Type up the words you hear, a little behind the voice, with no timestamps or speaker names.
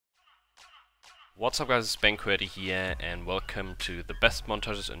What's up guys, it's Qwerty here and welcome to the best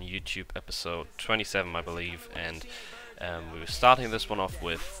montages on YouTube, episode 27 I believe, and we're starting this one off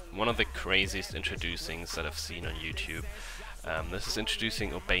with one of the craziest introducings that I've seen on YouTube. This is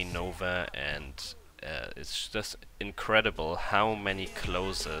introducing Obey Nova, and it's just incredible how many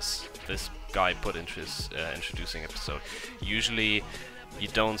closes this guy put into his introducing episode. Usually you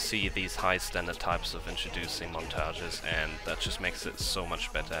don't see these high standard types of introducing montages, and that just makes it so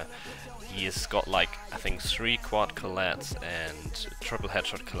much better. He's got like, I think 3 quad collabs and triple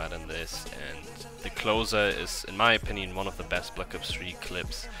headshot collab in this, and the closer is, in my opinion, one of the best Black Ops 3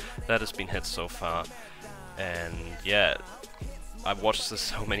 clips that has been hit so far. And yeah, I've watched this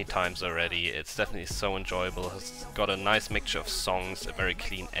so many times already. It's definitely so enjoyable. It's got a nice mixture of songs, a very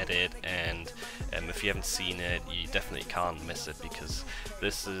clean edit, and if you haven't seen it, you definitely can't miss it, because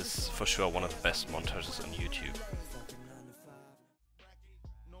this is for sure one of the best montages on YouTube.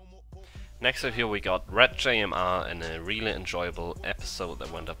 Next up here we got Red JMR, and a really enjoyable episode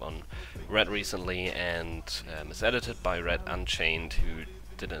that went up on Red recently, and is edited by Red Unchained, who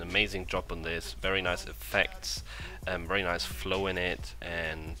did an amazing job on this. Very nice effects, very nice flow in it,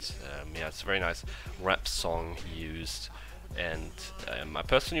 and yeah, it's a very nice rap song used. And I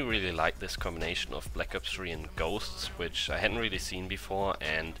personally really like this combination of Black Ops 3 and Ghosts, which I hadn't really seen before,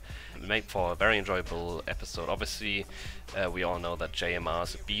 and made for a very enjoyable episode. Obviously, we all know that JMR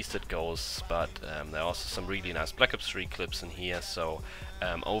is a beast at Ghosts, but there are also some really nice Black Ops 3 clips in here, so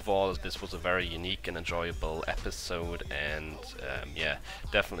overall this was a very unique and enjoyable episode, and yeah,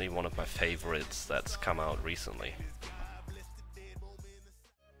 definitely one of my favorites that's come out recently.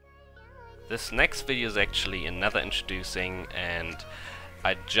 This next video is actually another introducing, and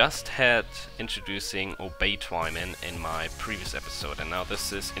I just had introducing Obey Twyman in my previous episode, and now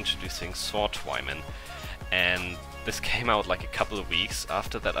this is introducing SoaR Twyman, and this came out like a couple of weeks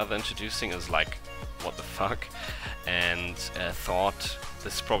after that other introducing. Is like, what the fuck, and thought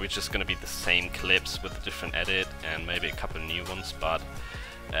this is probably just gonna be the same clips with a different edit and maybe a couple new ones, but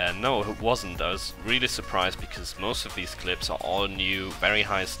no, it wasn't. I was really surprised, because most of these clips are all new, very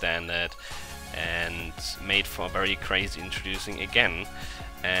high standard, and made for very crazy introducing again.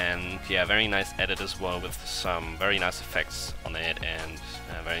 And yeah, very nice edit as well, with some very nice effects on it, and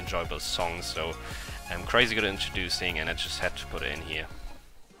very enjoyable songs. So crazy good introducing, and I just had to put it in here.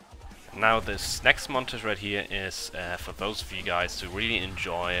 Now this next montage right here is for those of you guys who really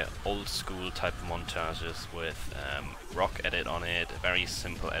enjoy old school type of montages with rock edit on it, a very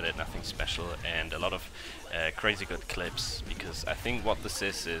simple edit, nothing special, and a lot of crazy good clips, because I think what this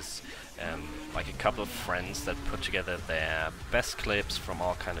is like a couple of friends that put together their best clips from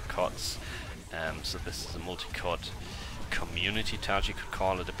all kind of CODs. So this is a Multi-Cod community Tage, you could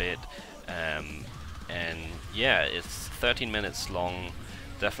call it a bit, and yeah, it's 13 minutes long.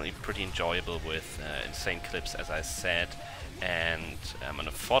 Definitely pretty enjoyable with insane clips, as I said, and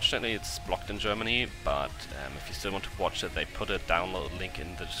unfortunately it's blocked in Germany, but if you still want to watch it, they put a download link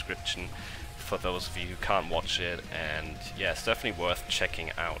in the description for those of you who can't watch it, and yeah, it's definitely worth checking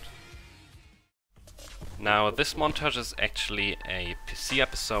out. Now this montage is actually a PC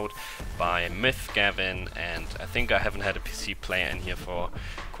episode by Myth Gavin, and I think I haven't had a PC player in here for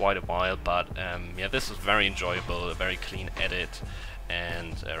quite a while, but yeah, this is very enjoyable, a very clean edit,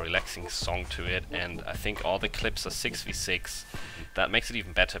 and a relaxing song to it, and I think all the clips are 6v6. That makes it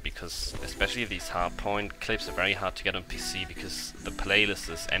even better, because especially these hardpoint clips are very hard to get on PC, because the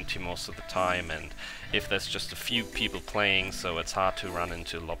playlist is empty most of the time, and if there's just a few people playing, so it's hard to run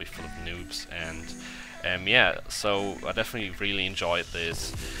into a lobby full of noobs. And yeah, so I definitely really enjoyed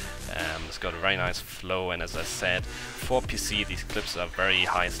this. It's got a very nice flow, and as I said, for PC these clips are very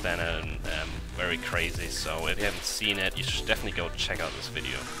high standard and very crazy, so if you haven't seen it, you should definitely go check out this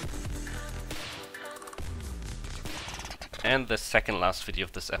video. And the second last video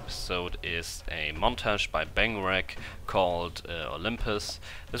of this episode is a montage by B3NG Req called Olympus.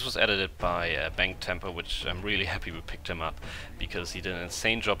 This was edited by Bang Tempo, which I'm really happy we picked him up, because he did an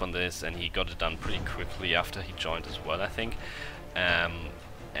insane job on this, and he got it done pretty quickly after he joined as well, I think.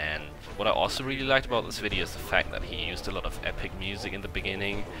 And what I also really liked about this video is the fact that he used a lot of epic music in the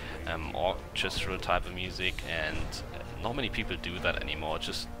beginning, orchestral type of music, and not many people do that anymore. It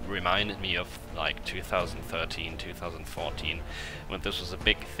just reminded me of like 2013, 2014, when this was a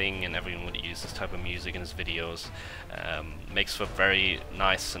big thing and everyone would use this type of music in his videos. Makes for very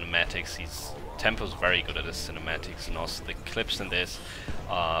nice cinematics. Tempo's very good at his cinematics, and also the clips in this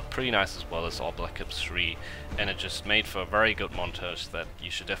are pretty nice as well as all Black Ops 3, and it just made for a very good montage that you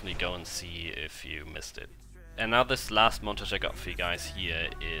should definitely go and see if you missed it. And now this last montage I got for you guys here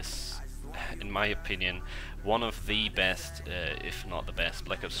is in my opinion, one of the best, if not the best,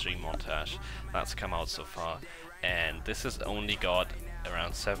 Black Ops 3 montage that's come out so far. And this has only got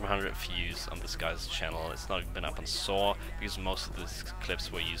around 700 views on this guy's channel. It's not even been up on SoaR because most of these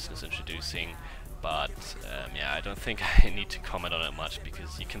clips were used as introducing. But yeah, I don't think I need to comment on it much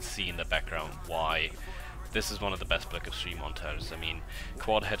because you can see in the background why this is one of the best Black Ops 3 montages. I mean,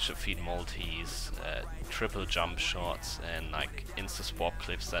 quad headshot feed multis, triple jump shots, and like insta-swap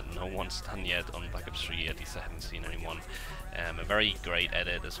clips that no one's done yet on Black Ops 3, at least I haven't seen anyone. A very great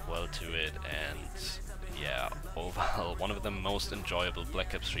edit as well to it, and yeah, overall one of the most enjoyable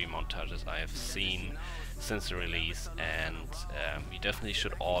Black Ops 3 montages I have seen since the release, and you definitely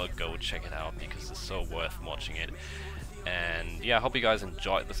should all go check it out because it's so worth watching it. And yeah, I hope you guys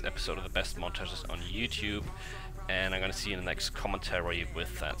enjoyed this episode of the best montages on YouTube, and I'm gonna see you in the next commentary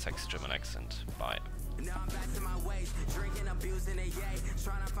with that sexy German accent. Bye. Now I'm back to my ways, drinking, abusing it, yay.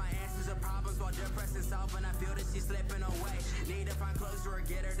 Trying to find answers to problems while depressing self, and I feel that she's slipping away. Need to find closure or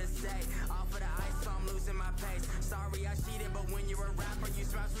get her to stay. Off of the ice, so I'm losing my pace. Sorry I cheated, but when you're a rapper, you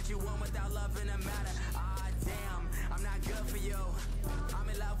smash what you want without loving a matter. Ah, damn, I'm not good for you. I'm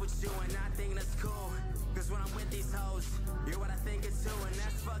in love with you, and I think that's cool. Cause when I'm with these hoes, you're what